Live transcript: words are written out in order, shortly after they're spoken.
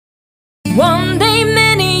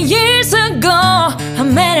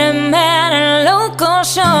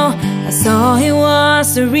Oh, he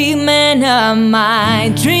was the real man of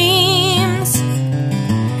my dreams.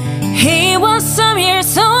 He was some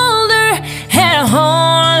years older and a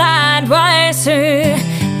whole lot wiser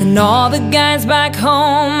than all the guys back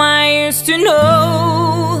home I used to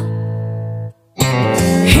know.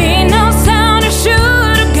 He knows how to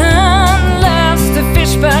shoot a gun, loves to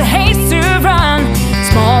fish but hates to run.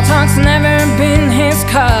 Small talk's never been his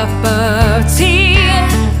cup of tea.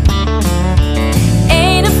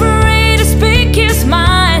 Ain't afraid to speak his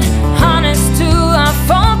mind, honest to a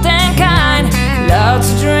fault and kind.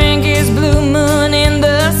 Loves to drink his blue moon in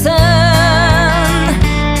the sun.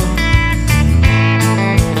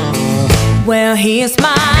 Well, he is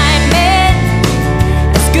my man,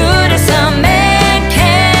 as good as a man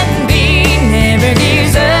can be. Never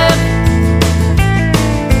gives up,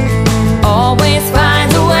 always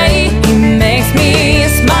finds a way. He makes me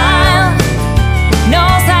smile,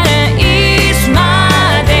 knows how to ease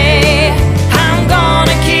my day. I'm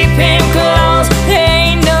gonna keep him close,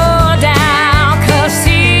 ain't no doubt, 'cause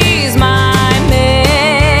he's my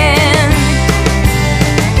man.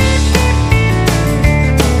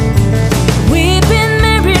 We've been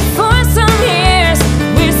married for some years,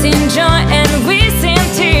 we've seen joy and we've seen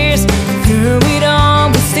tears. Through it all,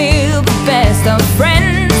 we're still the best of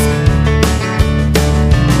friends.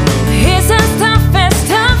 He's as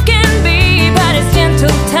tough can be, but his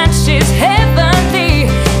gentle touch is heavenly.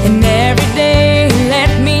 And every day he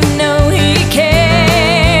let me know he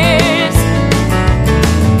cares.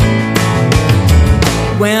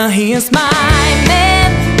 Well, he is my man,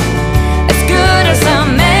 as good as a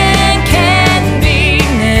man can be.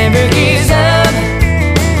 Never gives up,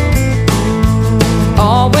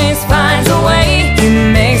 always finds a way. He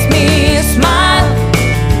makes me smile,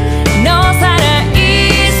 knows how to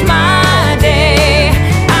ease my day.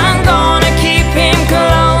 I'm gonna keep him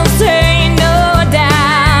close, ain't no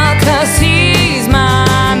doubt, 'cause he's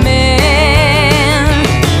my man.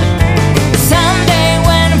 Someday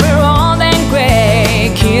when we're old and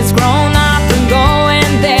gray, kids grown up and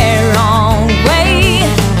going their own way,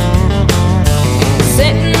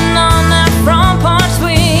 sitting on the front porch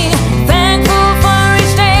swing, thankful for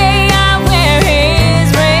each day I wear his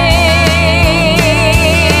ring.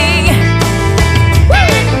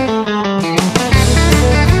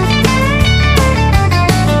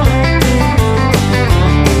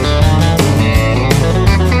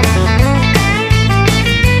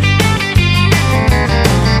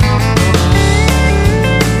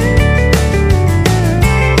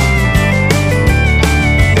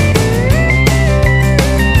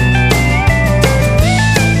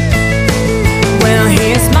 Well,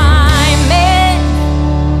 he's my man,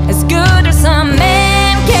 as good as a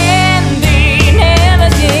man can be. Never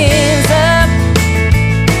gives up,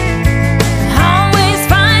 always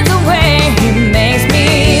finds a way. He makes me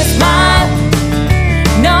smile,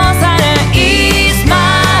 knows how to ease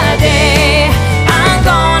my day. I'm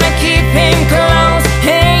gonna keep him close,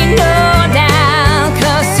 ain't no doubt,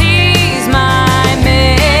 'cause he's my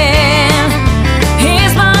man.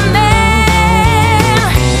 He's my man,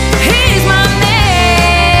 he's my man.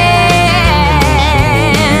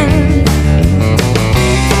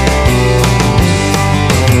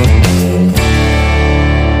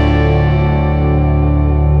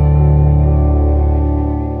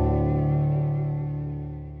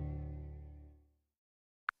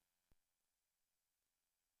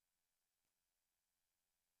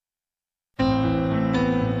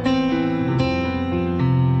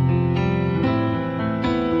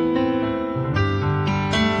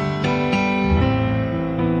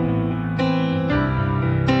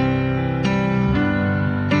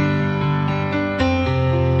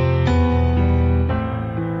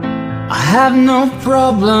 I have no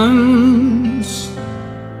problems,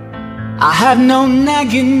 I have no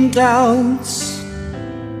nagging doubts,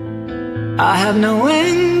 I have no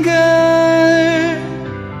anger,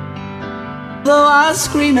 though I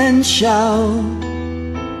scream and shout.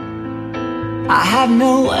 I have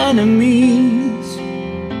no enemies,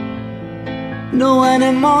 no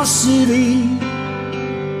animosity.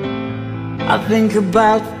 I think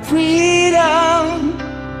about freedom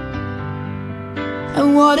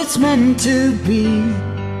and what it's meant to be.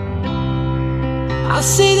 I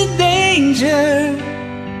see the danger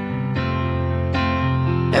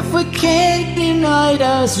if we can't unite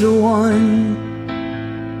as one.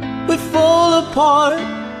 We fall apart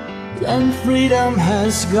and freedom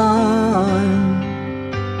has gone.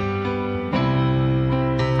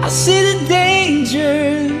 I see the danger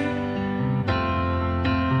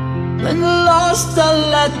when the lost are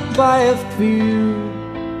led by a few,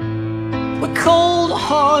 with cold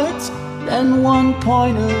hearts and one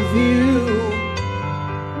point of view.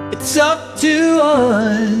 It's up to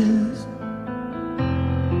us,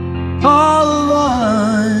 all of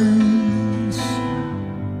us.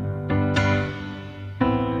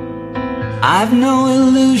 I've no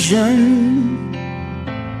illusion,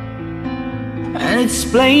 and it's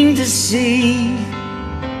plain to see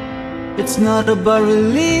it's not about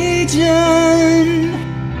religion,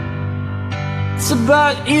 it's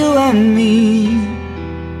about you and me.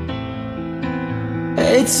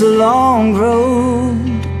 It's a long road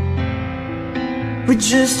we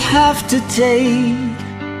just have to take.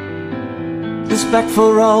 Respect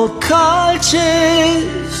for all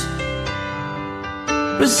cultures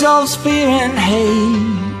resolves fear and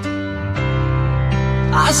hate.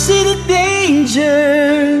 I see the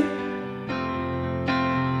danger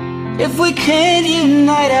if we can't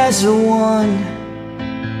unite as one.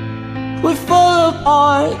 We fall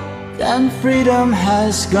apart and freedom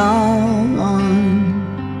has gone.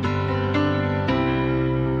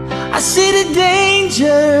 I see the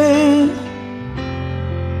danger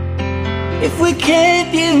if we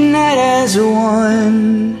can't unite as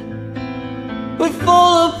one. We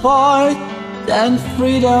fall apart and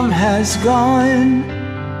freedom has gone.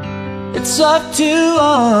 It's up to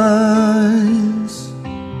us,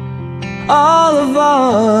 all of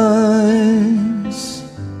us.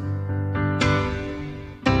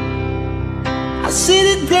 I see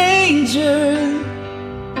the danger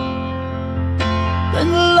when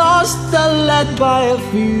the lost are led by a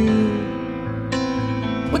few,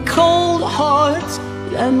 with cold hearts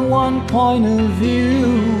and one point of view.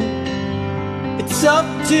 It's up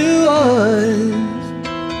to us,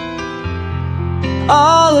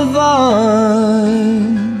 all of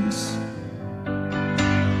us.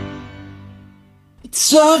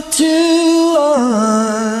 It's up to us.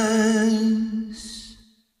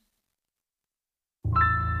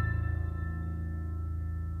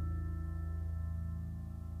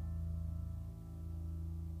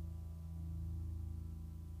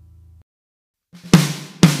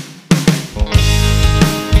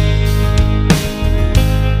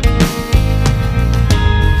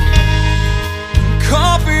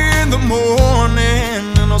 Morning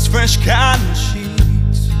and those fresh cotton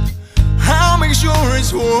sheets, I'll make sure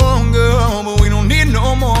it's warm, girl, but we don't need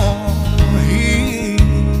no more heat,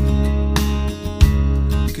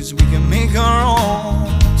 'cause we can make our own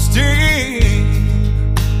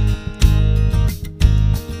steam.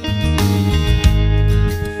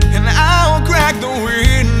 And I'll crack the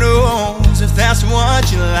windows if that's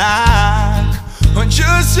what you like, or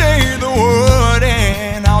just say the word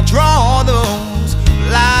and I'll draw those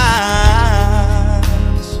lines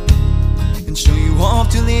and show you off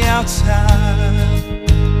to the outside.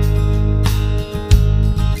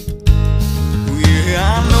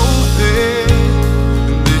 Yeah, I know that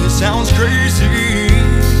this sounds crazy,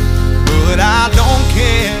 but I don't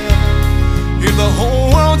care if the whole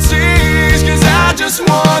world sees, 'cause I just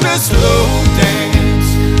wanna slow dance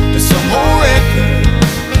to some old record,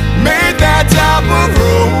 make that type of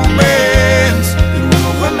romance that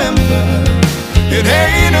we'll remember. It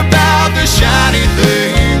ain't about the shiny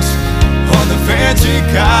things or the fancy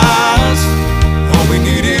cars. All we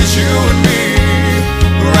need is you and me,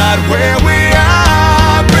 right where we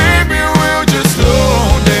are. Baby, we'll just slow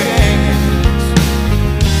dance.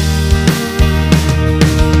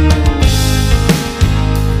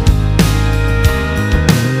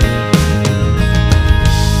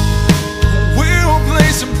 We'll play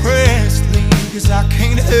some Presley, 'cause I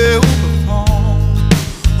can't help but fall.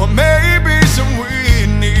 Or maybe some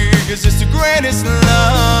Whitney, 'cause it's the greatest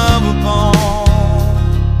love of all.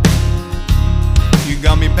 You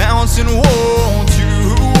got me bouncing wall to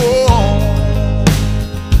wall.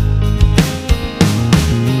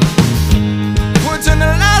 We'll turn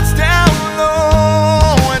the lights down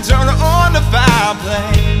low and turn on the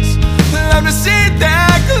fireplace. Love to see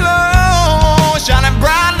that glow shining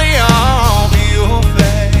brightly off your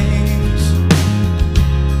face.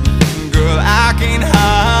 Girl, I can't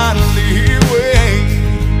hardly wait.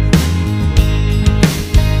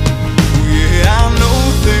 Yeah, I know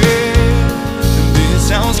that this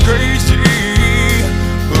sounds crazy,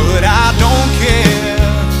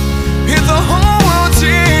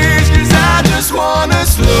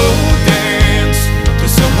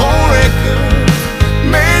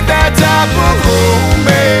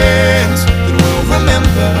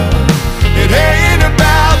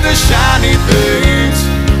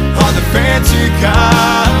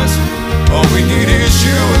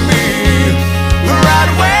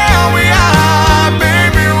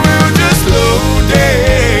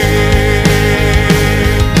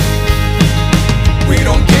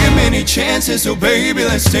 many chances, so baby,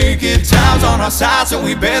 let's take it. Time's on our side, so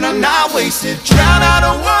we better not waste it. Drown out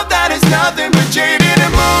a world that is nothing but jaded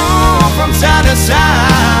and move from side to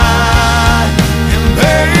side. And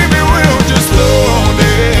baby, we'll just slow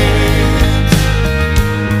dance.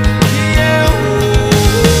 Yeah.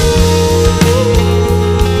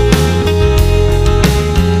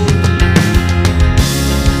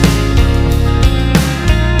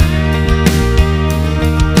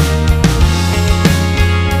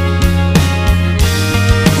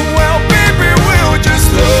 Well, baby, we'll just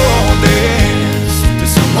slow dance to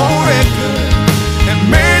some old record and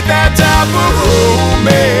make that type of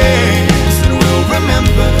romance that we'll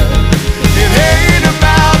remember.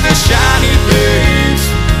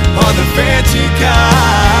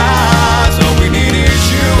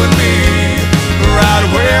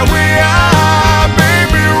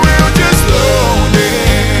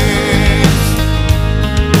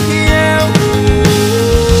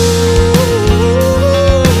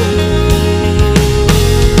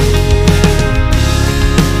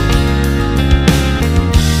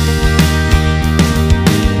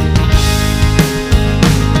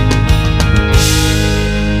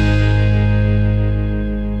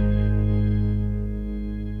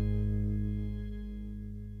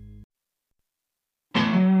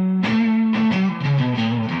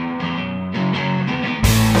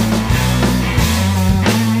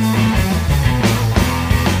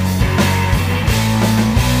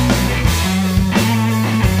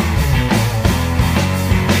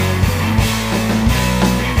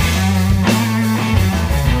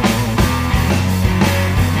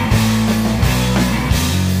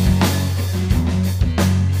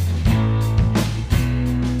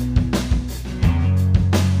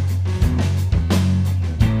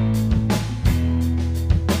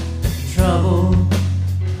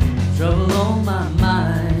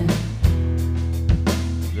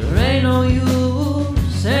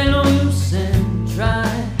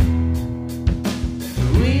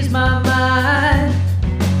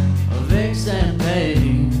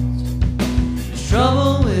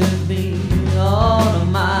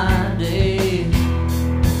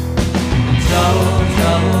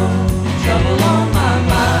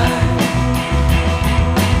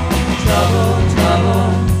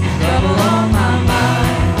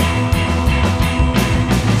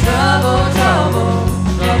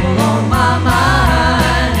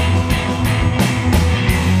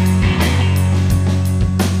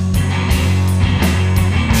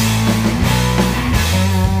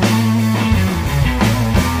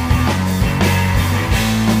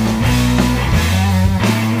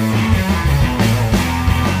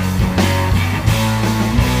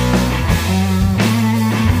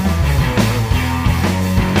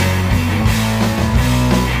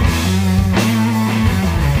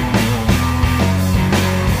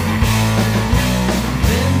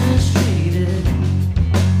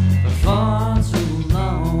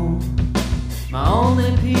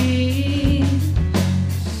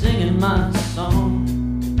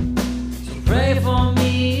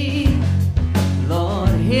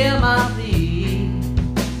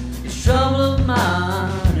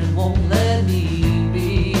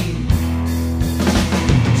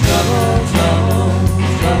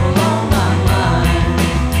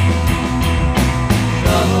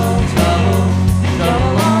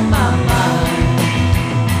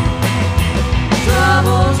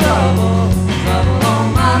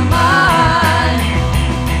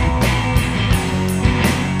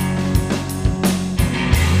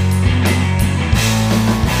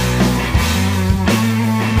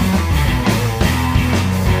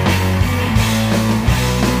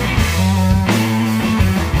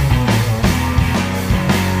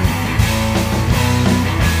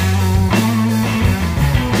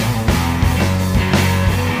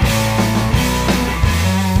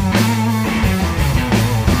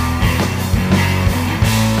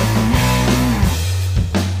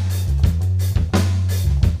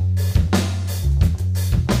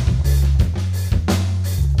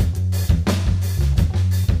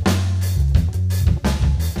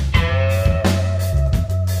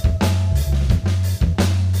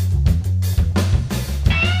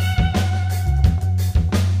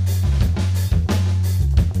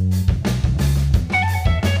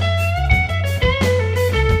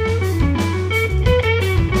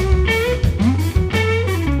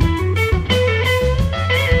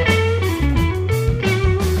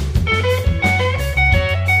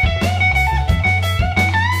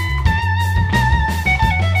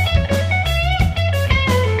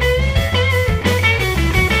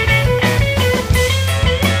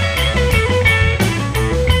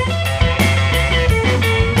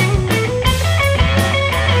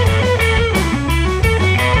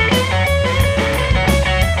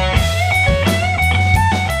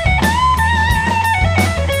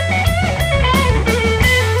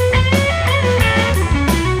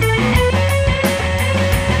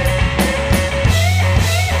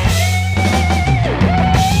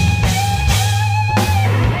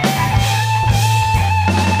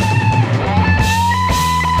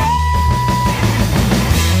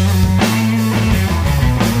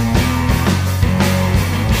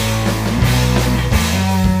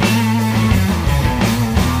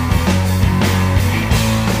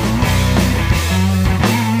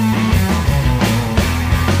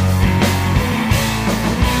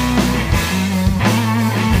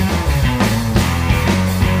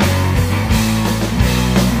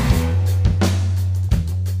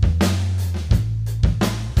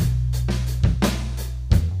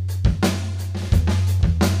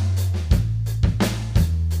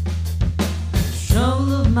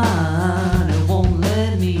 mind, it won't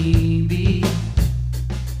let me be.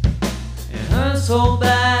 It hurts so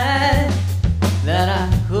bad that I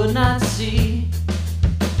could not see,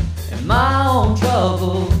 and my own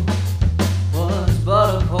trouble was but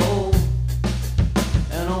a cold,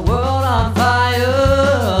 and a world on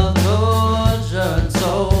fire, torture and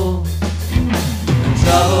soul. And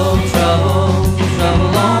trouble, trouble,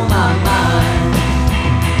 trouble on my mind.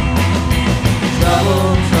 Trouble,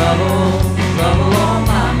 trouble, trouble on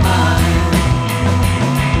my mind.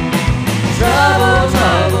 Trouble,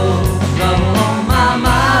 trouble, trouble on my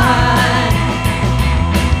mind.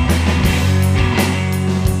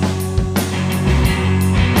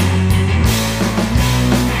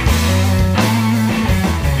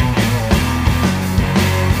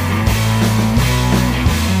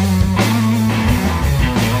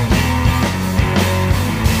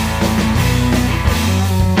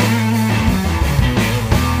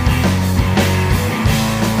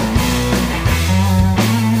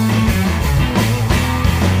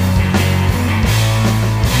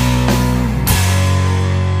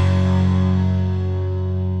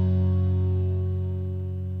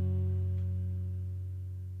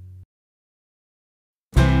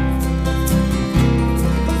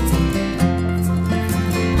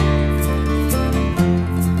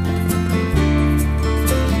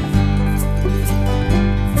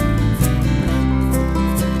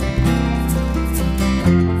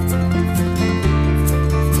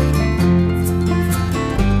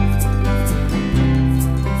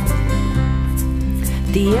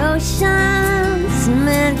 The ocean's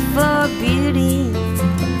meant for beauty,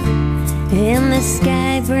 and the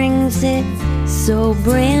sky brings it so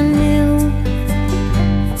brand new.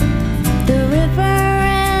 The river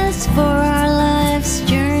is for our life's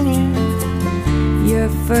journey. Your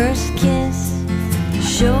first kiss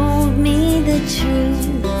showed me the truth.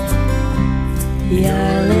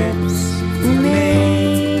 Your lips were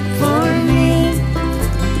made for me.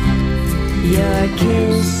 Your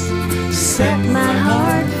kiss set my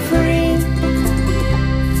heart free.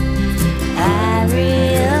 I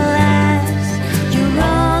realize you're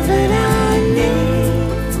all that I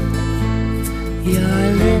need. Your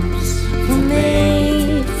lips were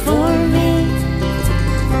made for me.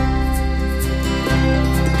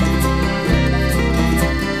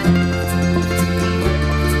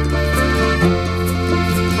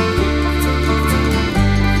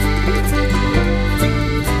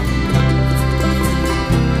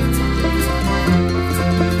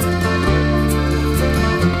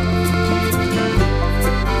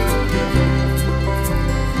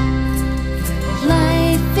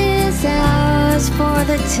 For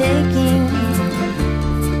the taking,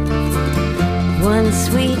 one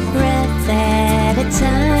sweet breath at a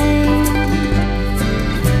time.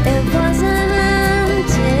 It wasn't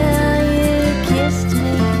until you kissed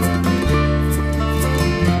me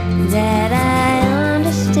that I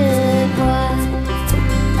understood why.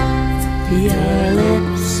 Your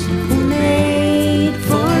lips were made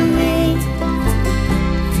for me.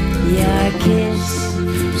 Your kiss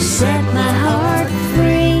set my heart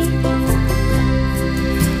free.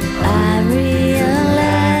 I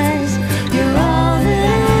realize you're all that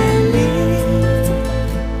I need.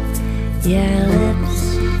 Your lips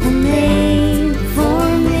were made for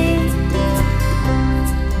me.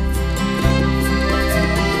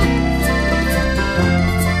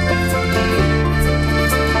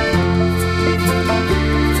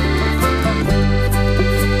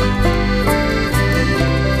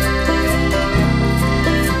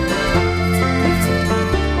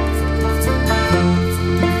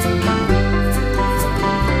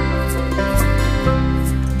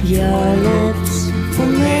 Your lips were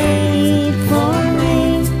made for me.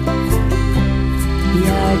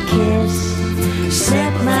 Your kiss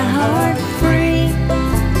set my heart free.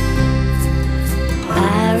 I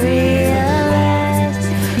realize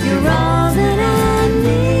you're all that I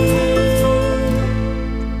need.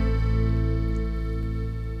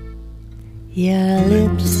 Your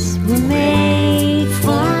lips were made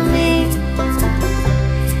for me.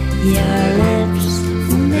 Your lips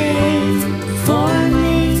were made for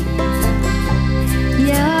me.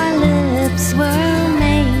 Your lips were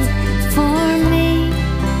made for me.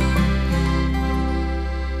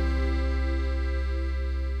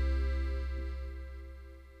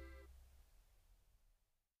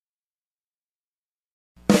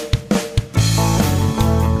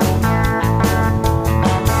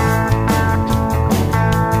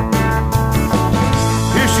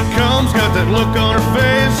 Here she comes, got that look on her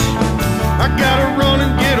face. I gotta run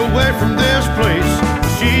and get away from this place.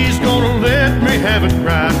 She's gonna let me have it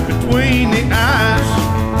right between the eyes.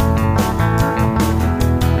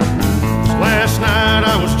 Last night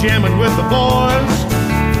I was jamming with the boys.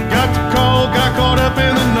 Got the call, got caught up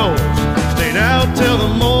in the noise. Stayed out till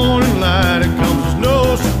the morning light. It comes as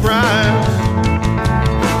no surprise.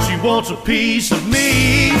 She wants a piece of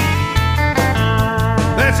me.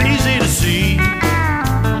 That's easy to see.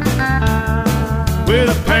 With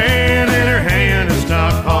a pan in her hand, it's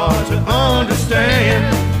not hard to understand.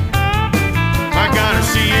 I gotta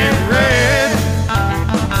see it red.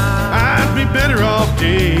 I'd be better off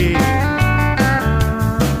dead.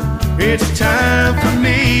 It's time for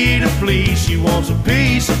me to flee. She wants a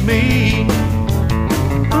piece of me.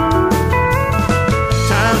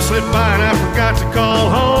 Time slipped by and I forgot to call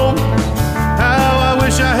home. How I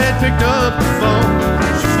wish I had picked up the phone.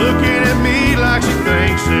 She's looking at me like she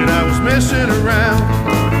thinks that I was messing around.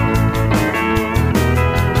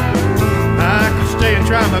 I could stay and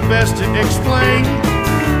try my best to explain,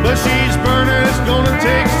 but she's burning, it's gonna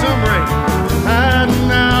take some rain.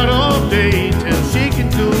 Hiding out all day till she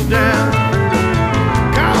can cool down.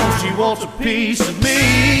 Cause she wants a piece of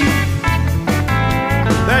me.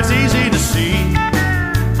 That's easy to see.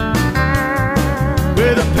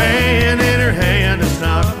 With a pan in her hand, it's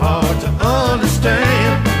not hard to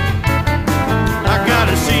understand. I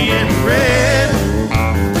gotta see it red.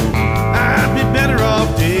 I'd be better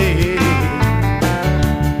off dead.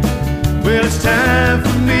 Well, it's time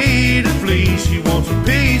for me to flee. She wants a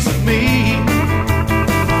piece of me.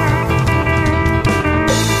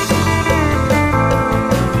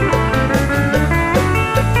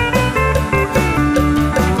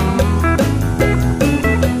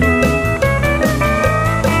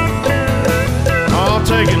 I'll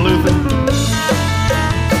take it, Luther.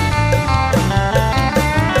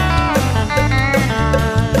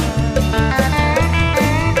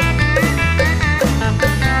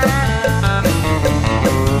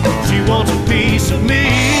 She wants a piece of me.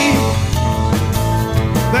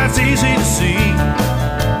 That's easy to see.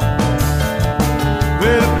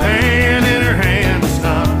 With a pan in her hand, it's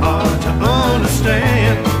not hard to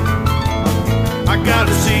understand. I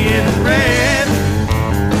gotta see it red.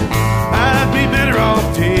 I'd be better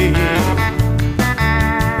off dead.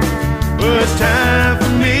 Well, it's time for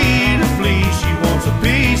me to flee. She wants a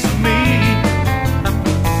piece of me.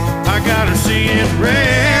 I gotta see it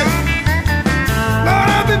red. Lord,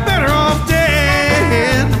 I'd be better off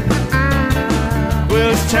dead. Well,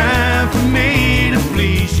 it's time for me to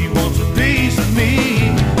flee. She wants a piece of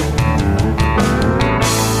me.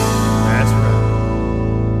 That's right.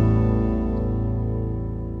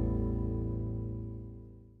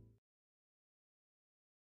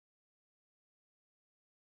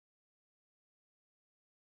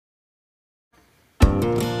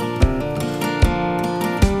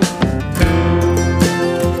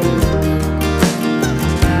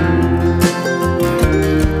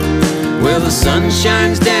 Well, the sun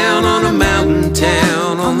shines down on a mountain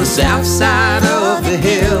town on the south side of the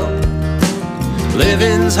hill.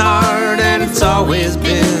 Living's hard and it's always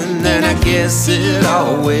been, and I guess it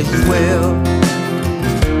always will.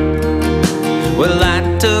 Well, I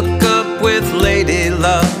took up with Lady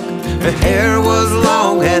Luck. Her hair was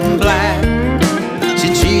long and black.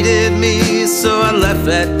 She cheated me, so I left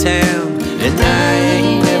that town, and I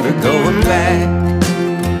ain't never going back.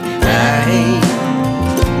 I ain't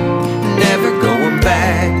never going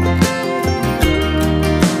back.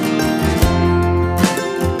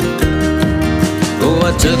 Oh,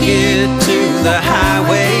 I took it to the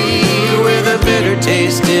highway with a bitter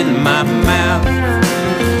taste in my mouth.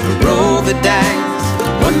 Rolled the dice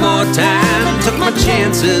one more time, took my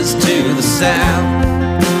chances to the south.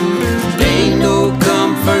 Ain't no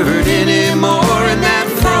comfort anymore in that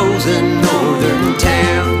frozen northern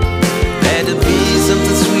town. Had to be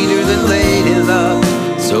something sweeter than Lady Luck,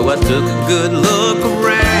 so I took a good look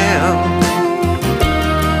around.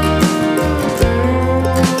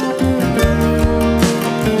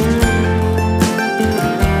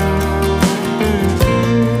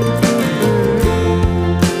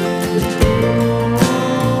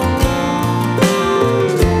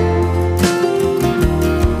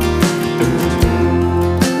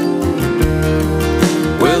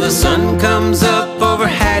 Well, the sun comes up over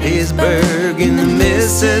Hattiesburg in the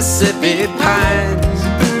Mississippi pines.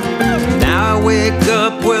 Now I wake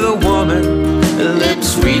up with a woman,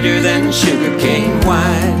 lips sweeter than sugarcane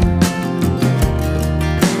wine.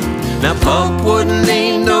 Now pulpwood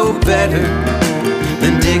ain't no better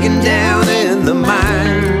than digging down in the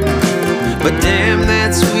mine. But damn,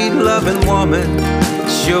 that sweet loving woman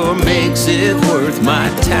sure makes it worth my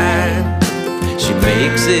time. She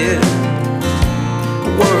makes it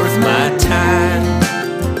worth my time.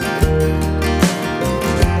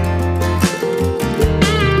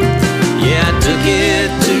 Yeah, I took it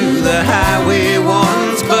to the highway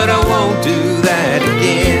once, but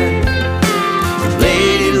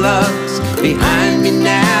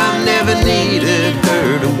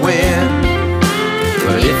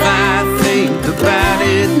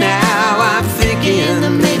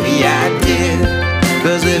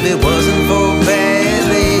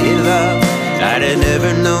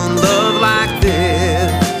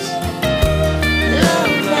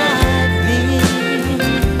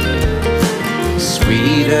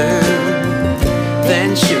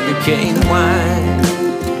than sugarcane wine.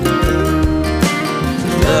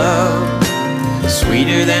 Love,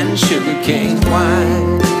 sweeter than sugarcane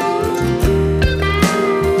wine.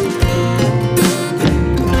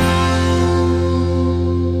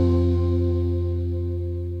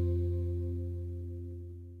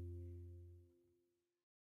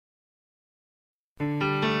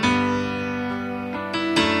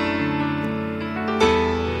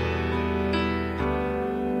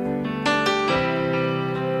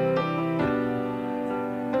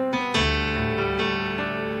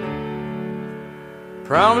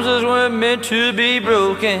 Promises weren't meant to be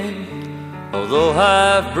broken, although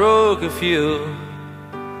I've broke a few.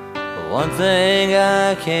 But one thing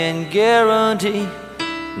I can guarantee,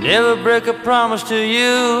 never break a promise to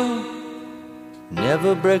you.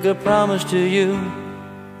 Never break a promise to you.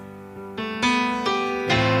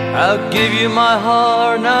 I'll give you my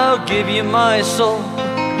heart and I'll give you my soul,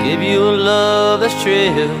 give you a love that's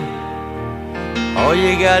true. All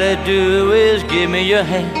you gotta do is give me your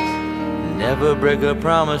hand. Never break a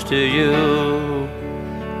promise to you.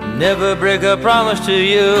 Never break a promise to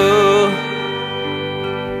you.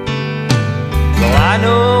 Well, I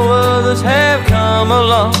know others have come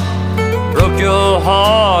along, broke your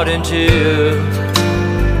heart in two.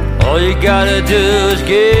 All you gotta do is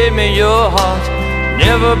give me your heart.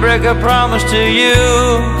 Never break a promise to you.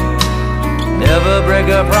 Never break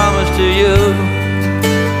a promise to you.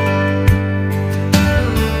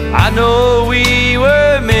 I know we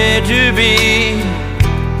were meant to be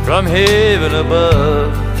from heaven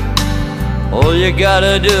above. All you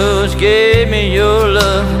gotta do is give me your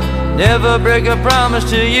love. Never break a promise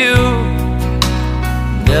to you.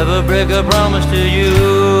 Never break a promise to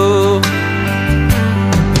you.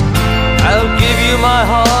 I'll give you my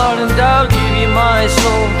heart and I'll give you my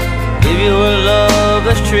soul, give you a love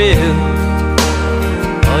that's true.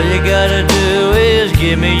 All you gotta do is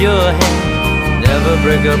give me your hand. Never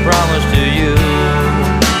break a promise to you.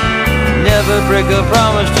 Never break a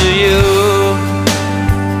promise to you.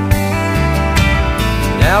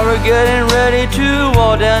 Now we're getting ready to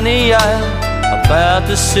walk down the aisle, about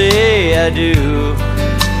to say I do.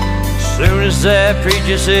 Soon as that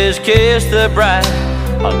preacher says kiss the bride,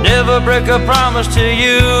 I'll never break a promise to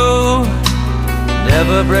you.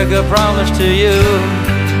 Never break a promise to you.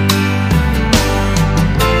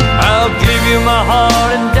 I'll give you my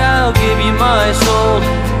heart and I'll give you my soul,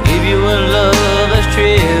 give you a love that's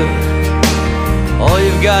true. All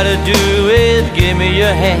you've gotta do is give me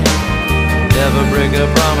your hand. Never break a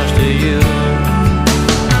promise to you.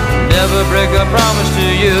 Never break a promise to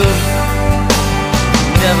you.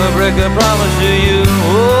 Never break a promise to you.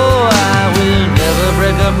 Oh, I will never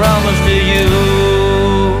break a promise to you.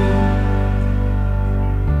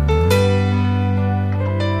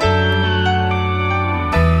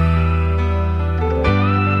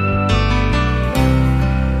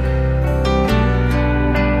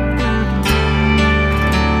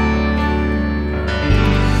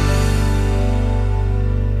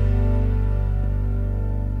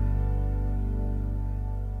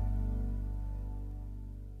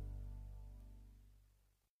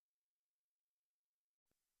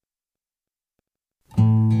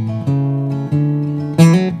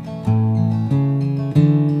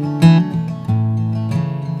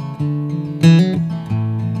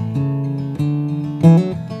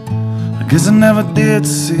 Guess I never did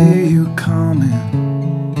see you coming,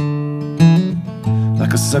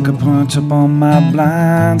 like a sucker punch up on my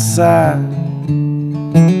blind side.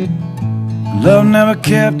 Love never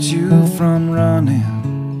kept you from running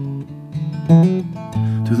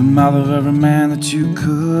through the mouth of every man that you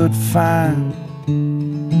could find.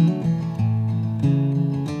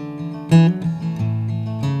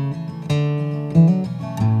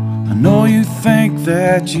 I know you think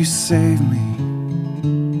that you saved me,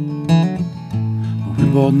 we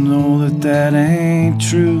both know that that ain't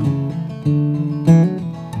true.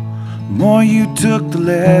 The more you took, the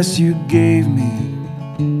less you gave me.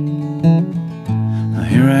 Now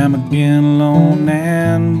here I am again, alone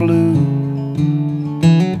and blue.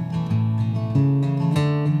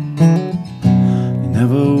 You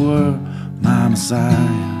never were my Messiah,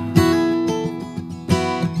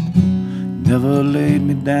 never laid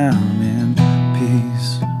me down in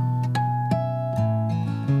peace.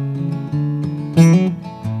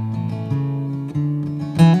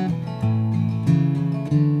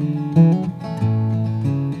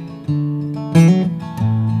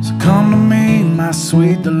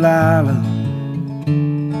 Sweet Delilah,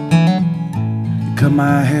 you cut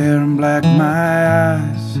my hair and black my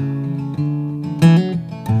eyes,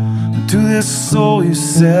 and to this soul you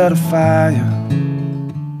set a fire.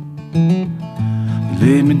 You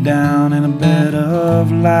laid me down in a bed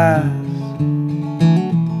of lies.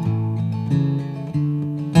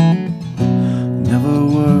 Never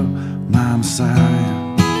were my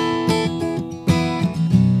Messiah,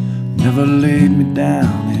 never laid me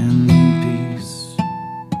down in peace.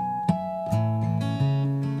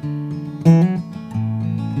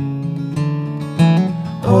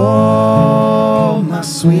 Oh, my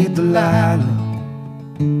sweet Delilah,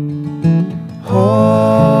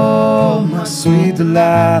 oh, my sweet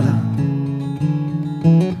Delilah,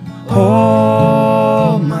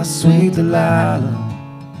 oh, my sweet Delilah,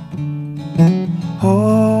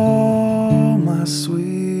 oh, my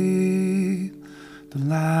sweet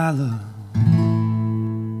Delilah.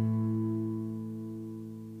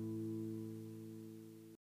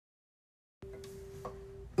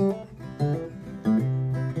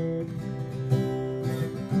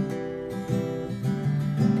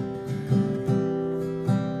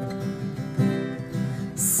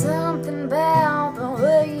 Something about the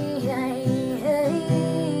way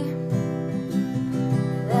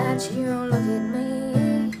that you look at me,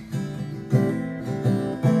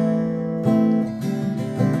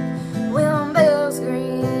 with those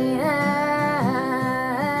green eyes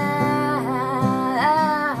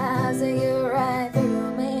that go right through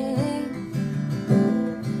me.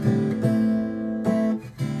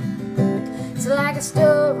 It's like a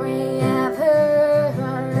story I've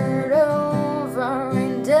heard over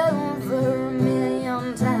and over a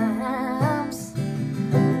million times,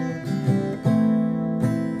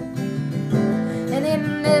 and it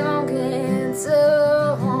never gets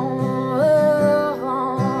old,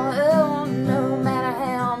 no matter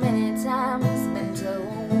how many times it's been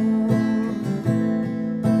told.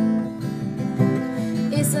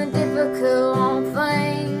 It's a difficult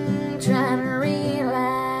thing trying to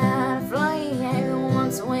relight a flame that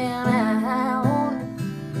once went out.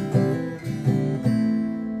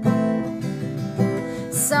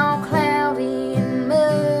 So cloudy and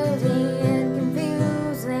muddy and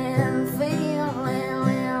confusing,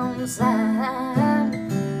 feeling inside.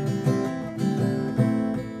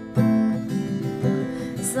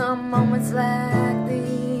 Some moments like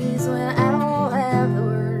these when I don't have the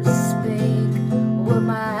words to speak, what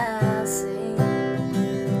my eyes see,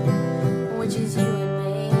 which is you and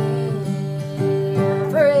me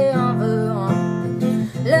forever.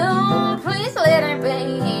 Lord, please let it be.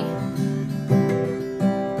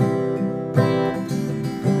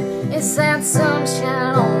 It's that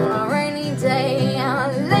sunshine on a rainy day,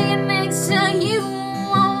 I'm laying next to you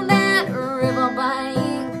on that riverbank.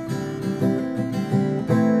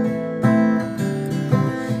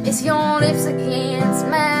 It's your lips against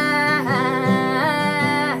mine,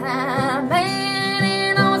 man,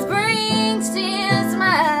 it always brings tears to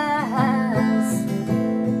my eyes.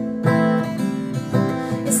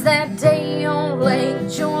 It's that day on Lake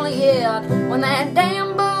Juliet when that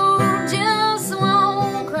damn boat just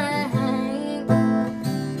won't crank,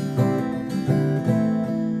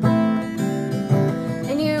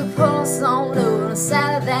 and you pull us on over the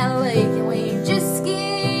side of that lake, and we just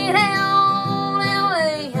get out that way.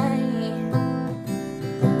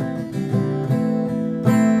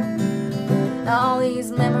 All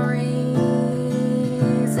these memories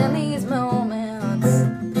and these moments,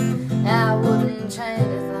 I wouldn't change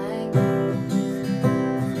a thing.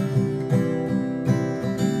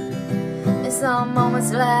 It's some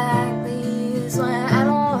moments like these when I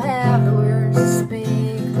don't have the words to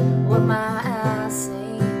speak, what my eyes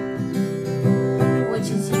see, which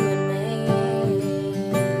is you and me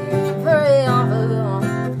forever.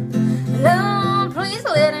 Lord, please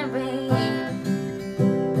let it be.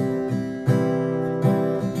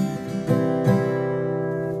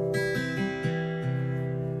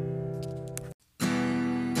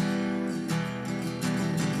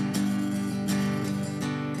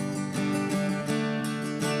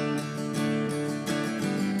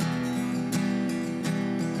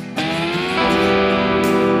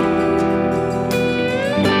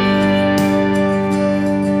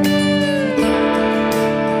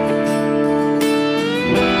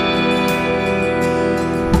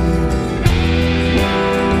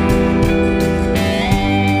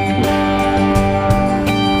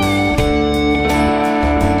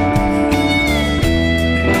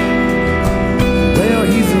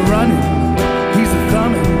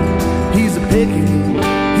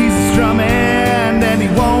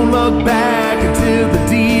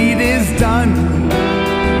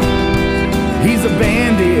 He's a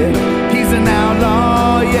bandit, he's an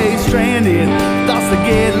outlaw, yeah, he's stranded, thoughts to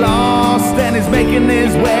get lost, and he's making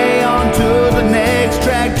his way onto the next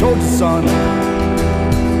track towards the sun.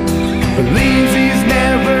 Believes he's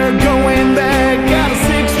never going back, got a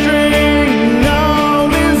 6-string on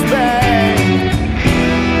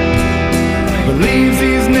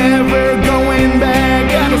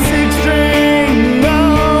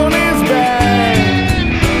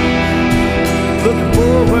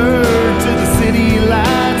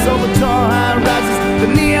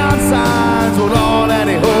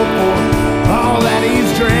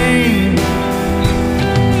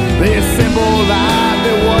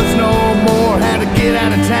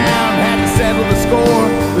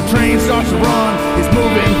train starts to run, he's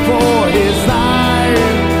moving for his life.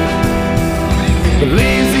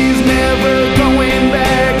 Believes he's never going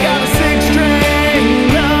back. Got a 6-string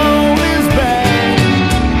on his back.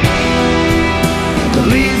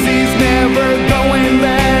 Believes he's never going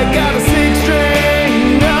back. Got a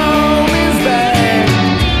 6-string on his back.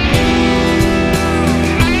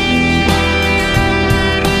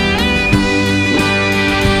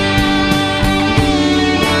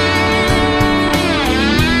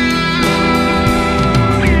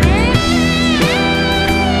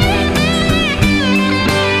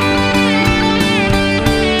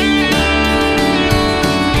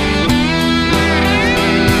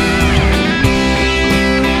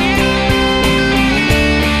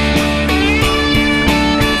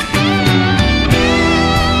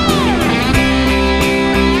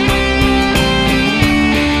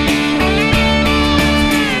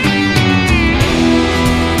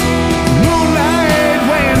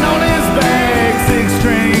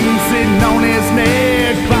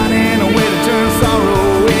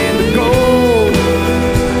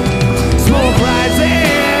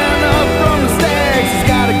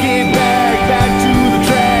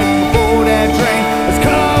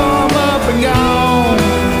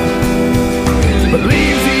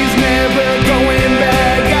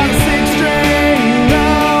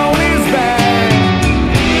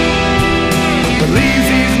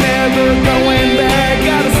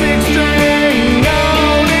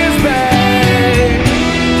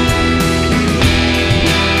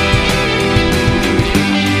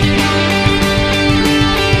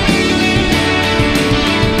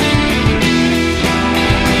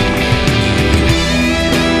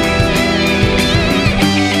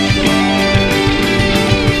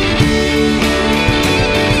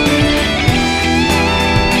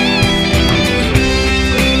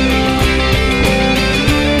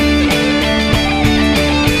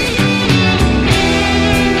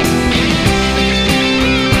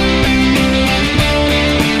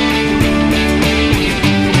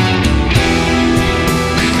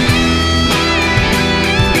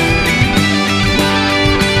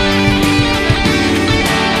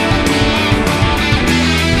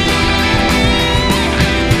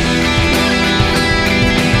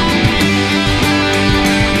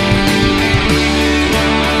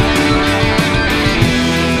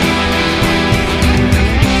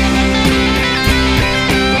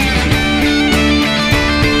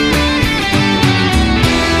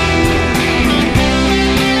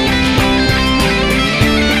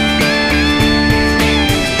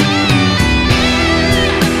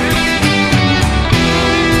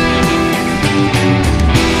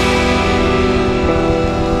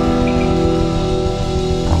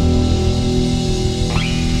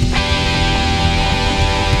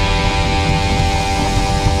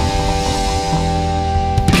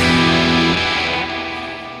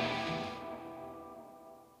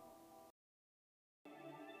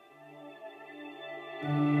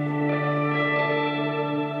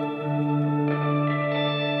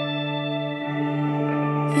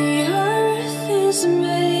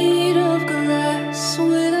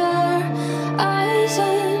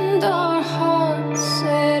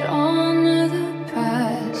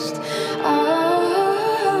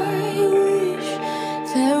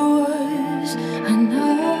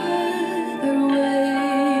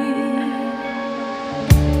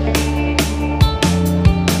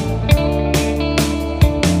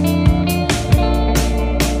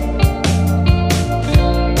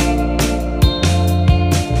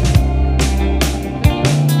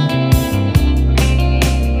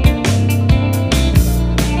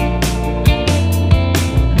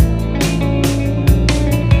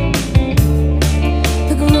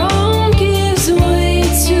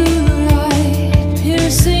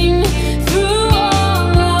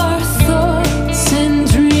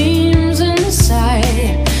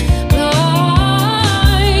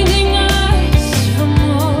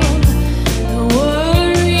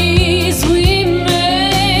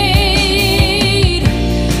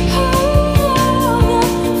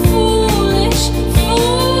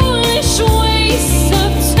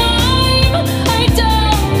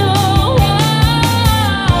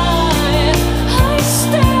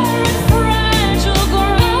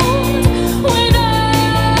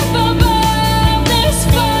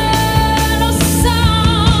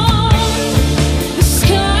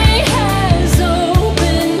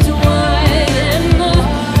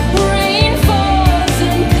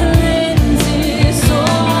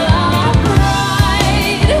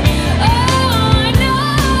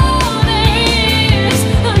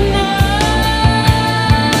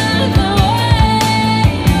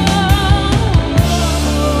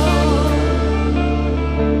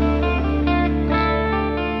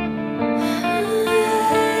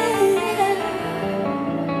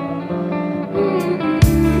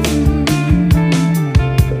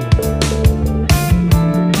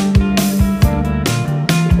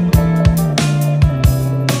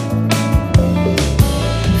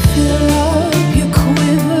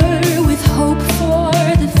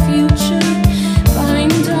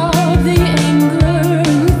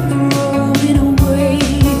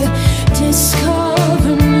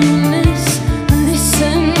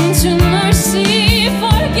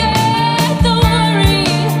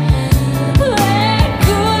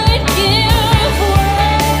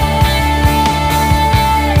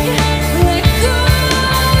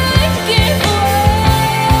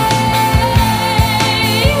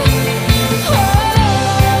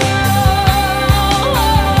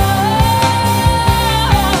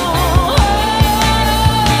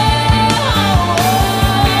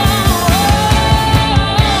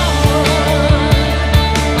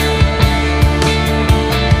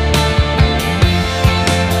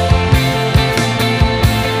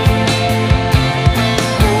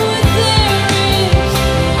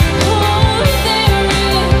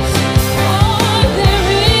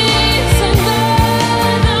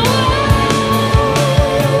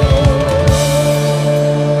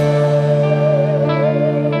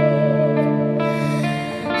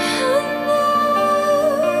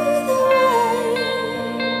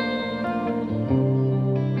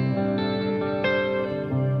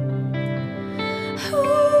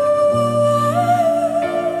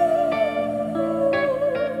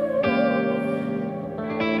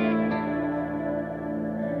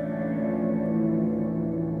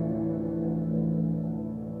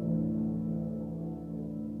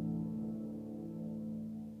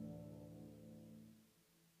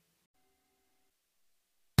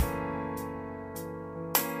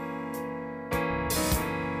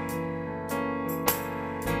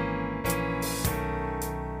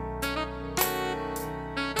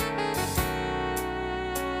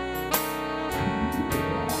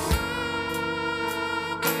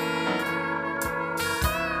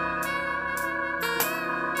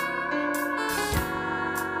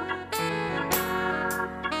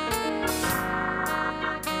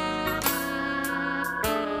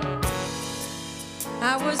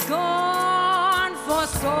 I was gone for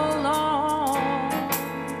so long,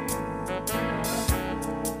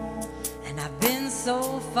 and I've been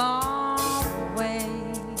so far away.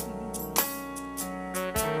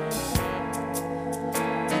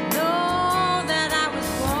 I know that I was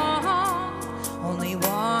wrong, only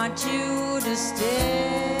want you to stay.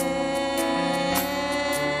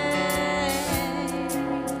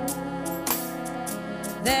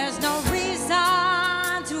 There's no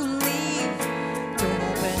reason to leave. Don't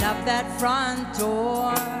open up that front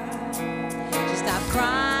door. Just stop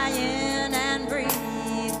crying and breathe.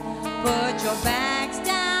 Put your bags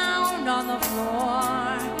down on the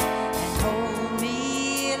floor and hold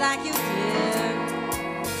me like you did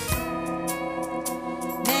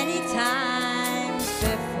many times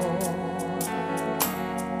before.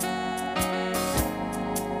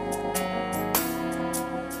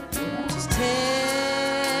 Just tell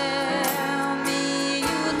me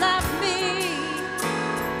you love me.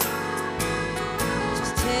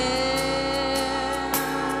 Just tell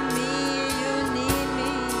me you need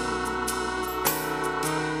me.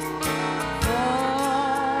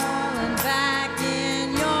 Falling back in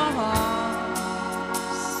your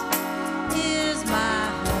arms is my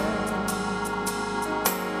home.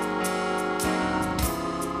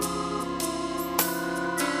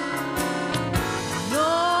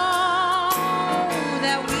 Know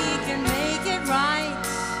that we can make it right.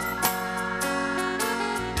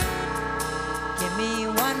 Give me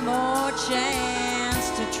one more chance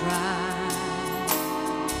to try.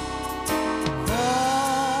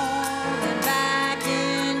 Falling back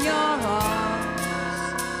in your arms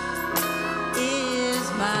is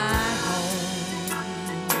my home.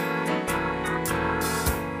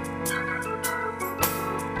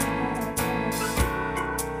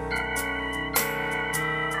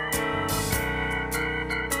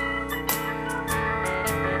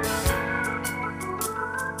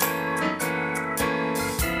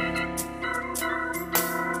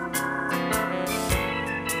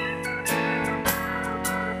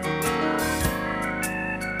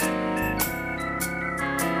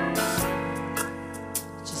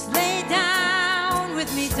 Just lay down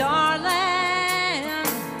with me, darling,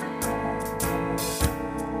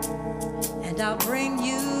 and I'll bring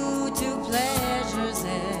you to pleasure's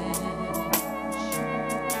edge.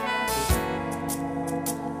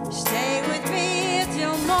 Stay with me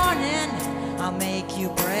till morning. I'll make you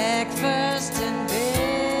breakfast in bed.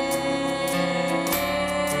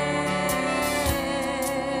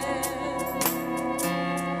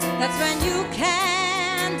 That's when you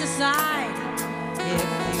can decide if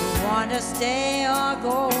you want to stay or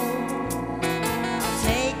go. I'll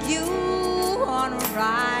take you on a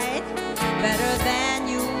ride better than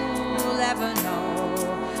you'll ever know.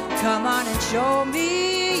 Come on and show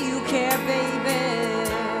me you care, baby.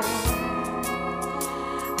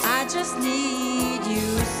 I just need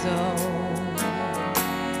you so.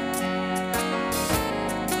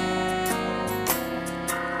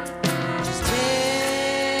 Just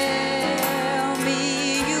tell me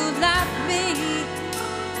you love me.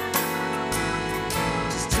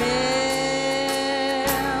 Just tell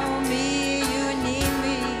me you need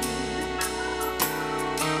me.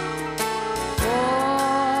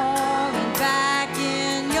 Falling back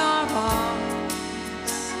in your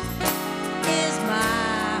arms is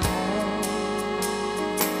my home.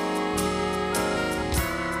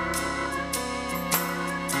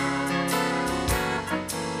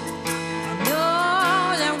 I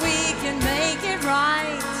know that we can make it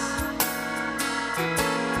right.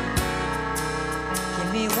 Give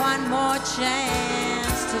me one more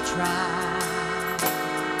chance to try.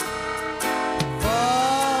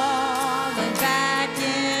 Falling back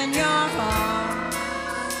in your arms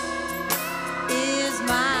is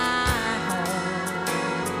my home.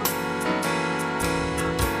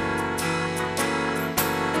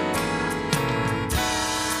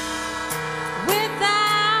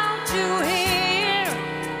 Without you here,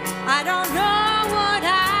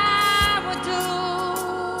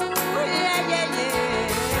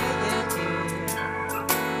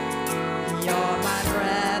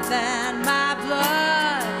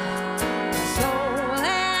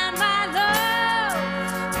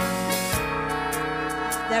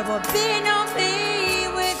 for being on me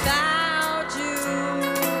without you.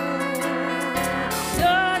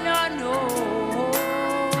 No, no, no.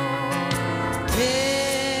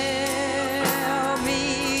 Tell me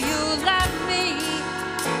you love me.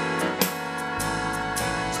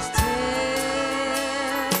 Just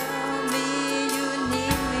tell me you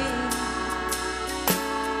need me.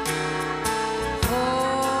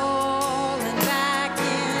 Falling back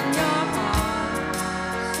in your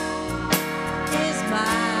arms is my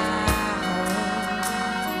home.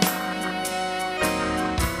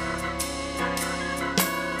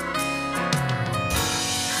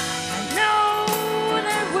 I know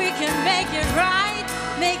that we can make it right,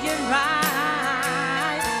 make it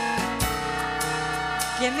right.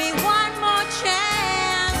 Give me one more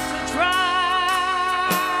chance to try.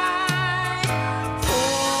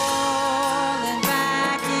 Falling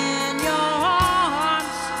back in your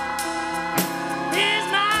arms is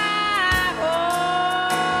my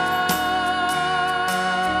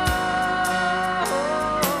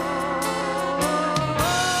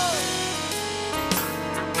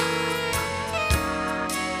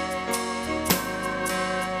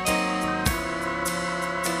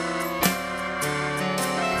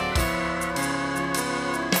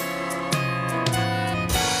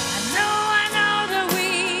I know that we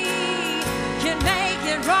can make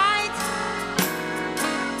it right.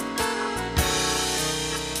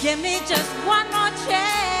 Give me just one more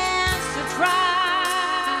chance to try.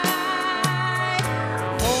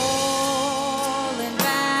 Falling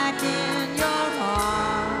back in your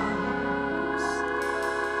arms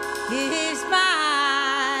is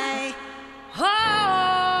my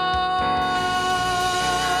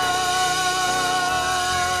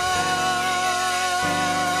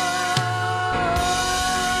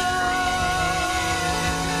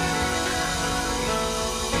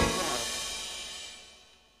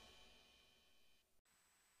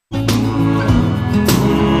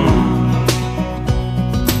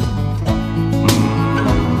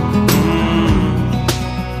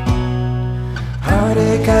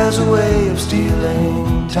Heartache has a way of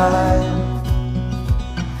stealing time.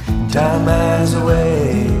 Time has a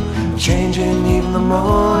way of changing even the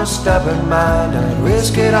most stubborn mind. I'd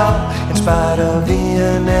risk it all in spite of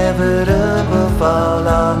the inevitable fall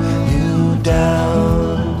on you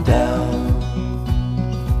down, down.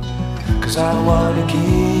 'Cause I want to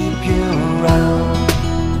keep you around.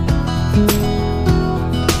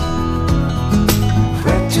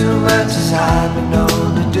 Fret too much as I've been known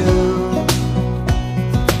to do.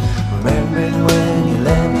 Remembered when you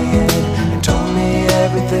let me in and told me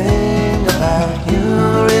everything about you.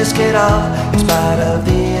 Risk it all in spite of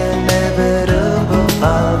the inevitable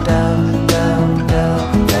fall down, down, down,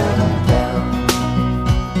 down, down.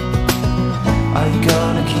 Are you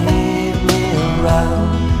gonna keep me around?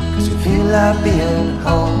 'Cause you feel like being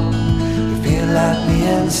home. You feel like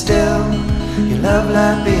being still. You love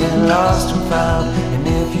like being lost and found. And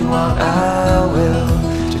if you want, I will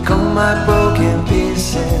take all my broken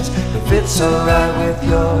pieces. If it's alright with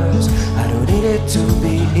yours, I don't need it to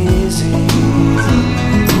be easy.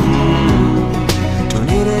 Don't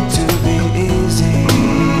need it to be easy.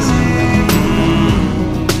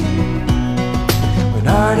 When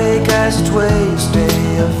heartache has its way, stay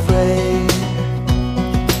afraid.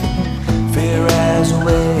 Fear has a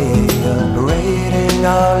way of parading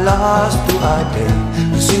our loss through our day.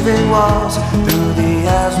 Receiving walls through the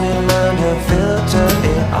eyes we learn to filter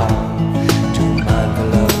it all. Too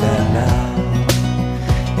mindful of that now.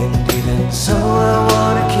 And even so I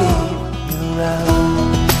wanna keep you around.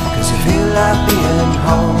 'Cause you feel like being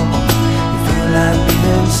home. You feel like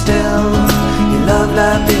being still. You love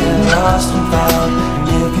like being lost and found.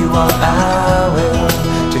 And if you want, I will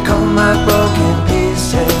take all my broken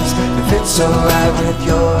pieces. If it's alright with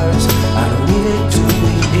yours, I don't need it to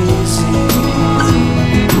be easy.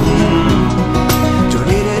 Don't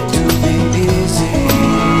need it to be easy.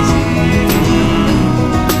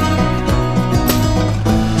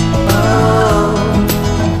 Oh,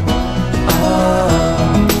 oh,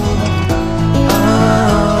 oh.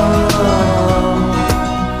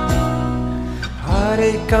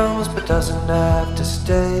 Heartache comes but doesn't have to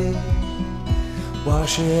stay.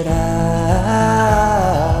 Wash it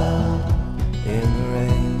out in the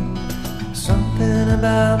rain. Something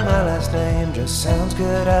about my last name just sounds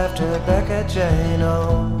good after Becca Jane.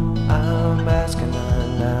 Oh, I'm asking her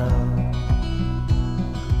now.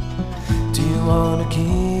 Do you wanna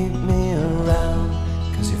keep me around?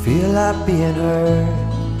 'Cause you feel like being heard.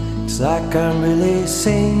 It's like I'm really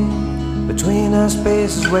seen. Between us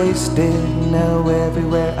space is wasted. Now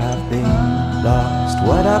everywhere I've been lost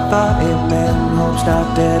what I thought it meant. Hope's not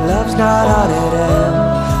dead, love's not all it ends.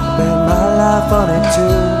 Spend my life are funny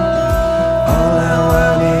too. All I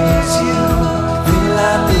want is you. Feel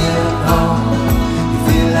like being home. You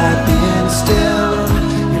feel like being still.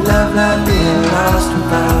 You love like